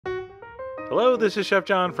Hello, this is Chef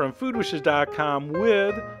John from foodwishes.com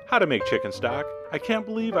with how to make chicken stock. I can't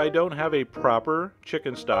believe I don't have a proper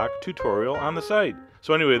chicken stock tutorial on the site.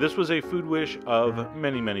 So anyway, this was a food wish of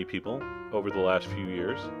many people over the last few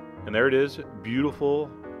years. And there it is,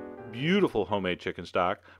 beautiful, beautiful homemade chicken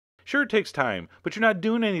stock. Sure, it takes time, but you're not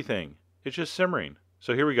doing anything. It's just simmering.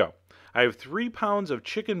 So here we go. I have 3 pounds of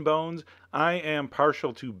chicken bones. I am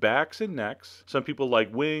partial to backs and necks. Some people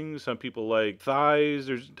like wings, some people like thighs.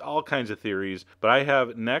 There's all kinds of theories. But I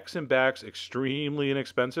have necks and backs extremely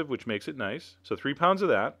inexpensive, which makes it nice. So 3 pounds of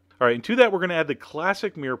that. All right, and to that we're going to add the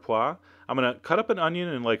classic mirepoix. I'm going to cut up an onion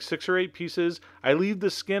in like 6 or 8 pieces. I leave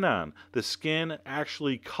the skin on. The skin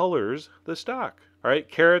actually colors the stock. All right,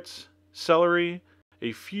 carrots, celery,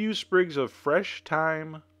 a few sprigs of fresh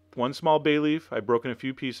thyme, 1 small bay leaf. I've broken a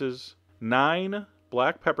few pieces. 9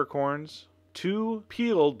 black peppercorns, 2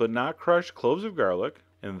 peeled but not crushed cloves of garlic,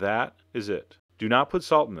 and that is it. Do not put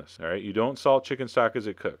salt in this, all right? You don't salt chicken stock as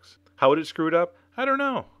it cooks. How would it screw it up? I don't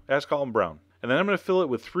know. Ask Alton Brown. And then I'm going to fill it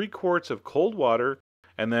with 3 quarts of cold water,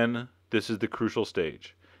 and then this is the crucial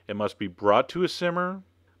stage. It must be brought to a simmer,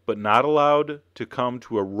 but not allowed to come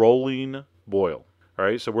to a rolling boil. All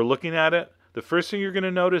right, so we're looking at it. The first thing you're going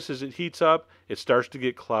to notice is it heats up, it starts to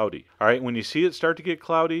get cloudy. All right, when you see it start to get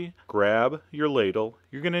cloudy, grab your ladle.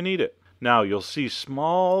 You're going to need it. Now, you'll see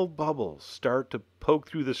small bubbles start to poke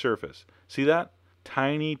through the surface. See that?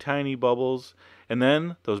 Tiny, tiny bubbles. And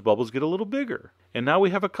then those bubbles get a little bigger. And now we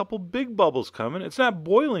have a couple big bubbles coming. It's not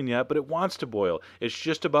boiling yet, but it wants to boil. It's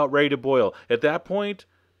just about ready to boil. At that point,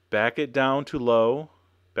 back it down to low.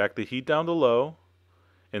 Back the heat down to low.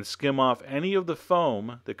 And skim off any of the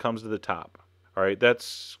foam that comes to the top. All right,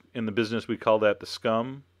 that's, in the business, we call that the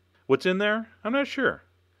scum. What's in there? I'm not sure.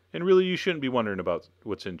 And really, you shouldn't be wondering about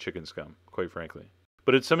what's in chicken scum, quite frankly.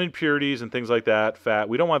 But it's some impurities and things like that, fat.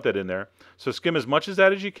 We don't want that in there. So skim as much as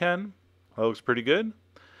that as you can. That looks pretty good.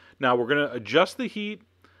 Now, we're going to adjust the heat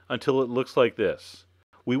until it looks like this.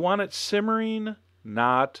 We want it simmering,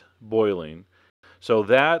 not boiling. So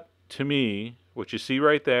that, to me, what you see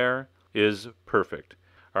right there, is perfect.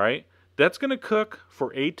 All right, that's going to cook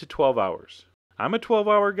for 8 to 12 hours. I'm a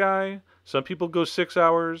 12-hour guy. Some people go 6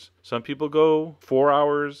 hours. Some people go 4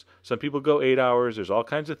 hours. Some people go 8 hours. There's all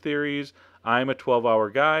kinds of theories. I'm a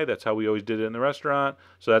 12-hour guy. That's how we always did it in the restaurant.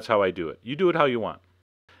 So that's how I do it. You do it how you want.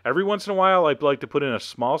 Every once in a while, I like to put in a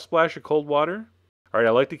small splash of cold water. All right,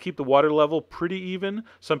 I like to keep the water level pretty even.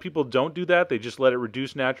 Some people don't do that. They just let it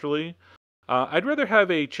reduce naturally. I'd rather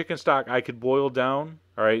have a chicken stock I could boil down,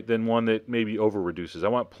 all right, than one that maybe over-reduces. I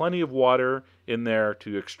want plenty of water in there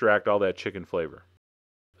to extract all that chicken flavor.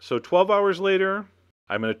 So 12 hours later,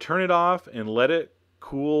 I'm going to turn it off and let it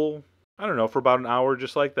cool, I don't know, for about an hour,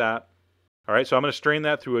 just like that. All right, so I'm going to strain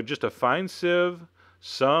that through just a fine sieve.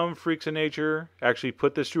 Some freaks of nature actually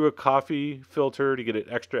put this through a coffee filter to get it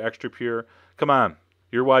extra pure. Come on,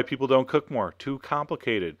 you're why people don't cook more. Too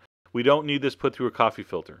complicated. We don't need this put through a coffee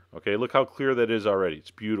filter. Okay, look how clear that is already. It's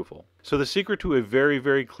beautiful. So the secret to a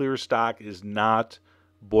very clear stock is not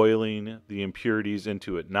boiling the impurities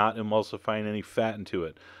into it, not emulsifying any fat into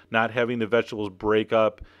it, not having the vegetables break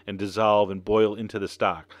up and dissolve and boil into the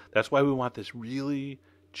stock. That's why we want this really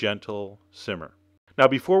gentle simmer. Now,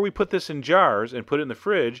 before we put this in jars and put it in the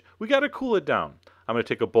fridge, we got to cool it down. I'm going to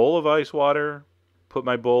take a bowl of ice water, put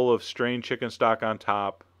my bowl of strained chicken stock on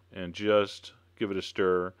top, and just give it a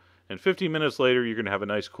stir. And 15 minutes later, you're going to have a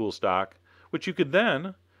nice cool stock, which you could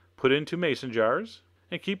then put into mason jars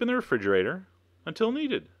and keep in the refrigerator until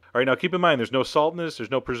needed. All right, now keep in mind, there's no salt in this, there's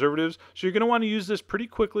no preservatives, so you're going to want to use this pretty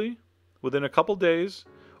quickly, within a couple days,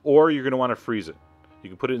 or you're going to want to freeze it. You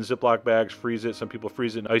can put it in Ziploc bags, freeze it. Some people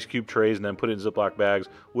freeze it in ice cube trays and then put it in Ziploc bags,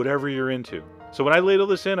 whatever you're into. So when I ladle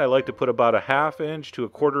this in, I like to put about a 1/2 inch to a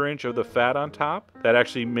 1/4 inch of the fat on top. That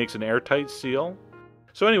actually makes an airtight seal.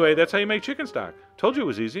 So anyway, that's how you make chicken stock. Told you it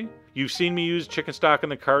was easy. You've seen me use chicken stock in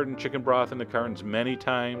the carton, chicken broth in the cartons many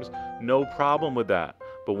times. No problem with that.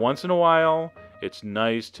 But once in a while, it's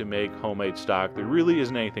nice to make homemade stock. There really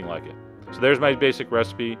isn't anything like it. So there's my basic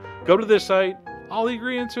recipe. Go to this site. All the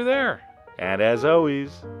ingredients are there. And as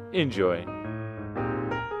always, enjoy.